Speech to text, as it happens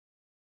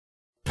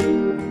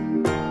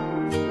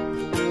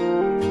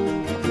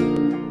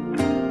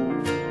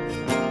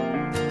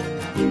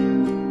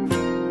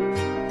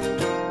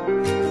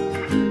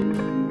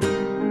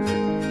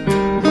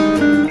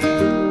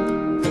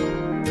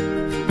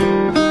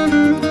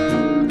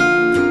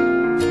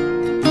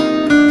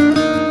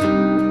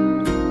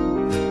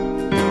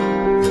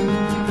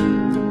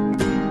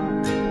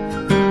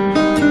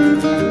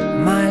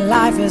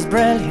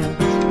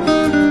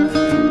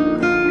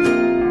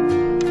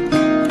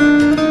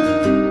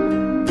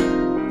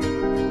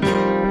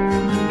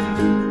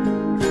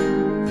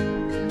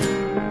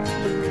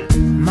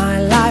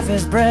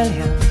is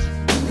brilliant,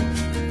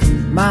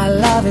 my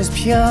love is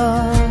pure.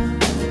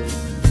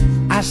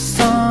 I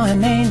saw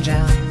an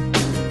angel,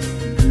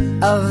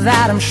 of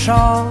that I'm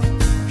sure.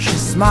 She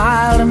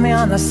smiled at me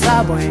on the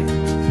subway.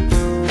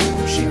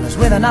 She was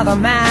with another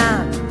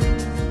man,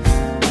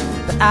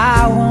 but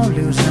I won't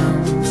lose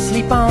no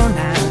sleep on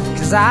that,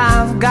 'cause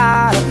I've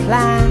got a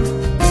plan.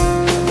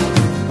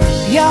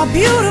 You're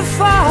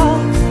beautiful,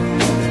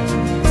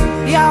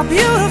 you're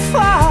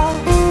beautiful,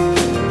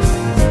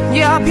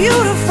 you're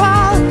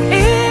beautiful,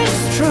 it's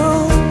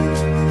true.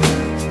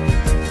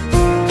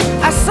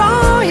 I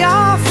saw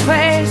your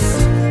face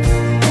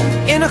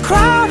in a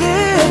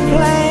crowded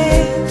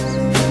place,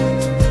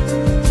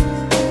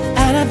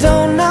 and I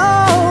don't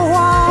know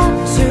what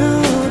to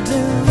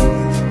do,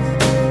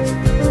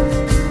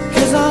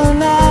 'cause I'll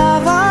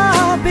never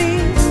be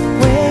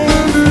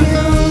with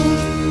you.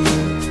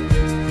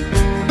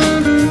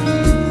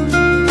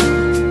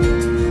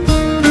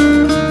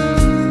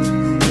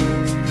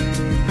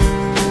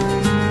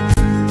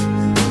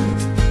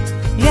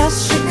 Yes,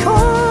 she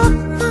caught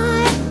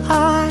my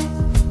eye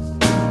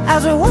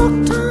as we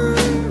walked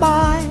on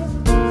by.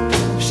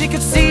 She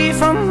could see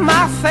from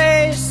my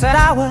face that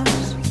I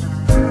was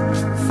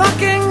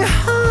fucking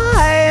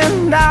high,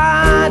 and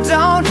I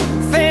don't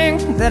think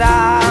that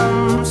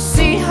I'll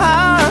see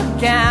her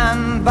again,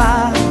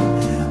 but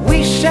we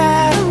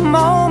shared a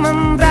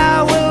moment that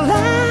will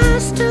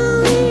last till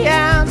the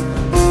end.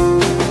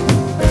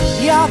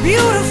 You're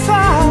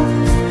beautiful,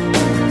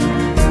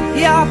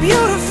 you're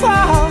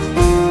beautiful,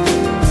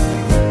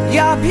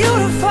 you're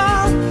beautiful.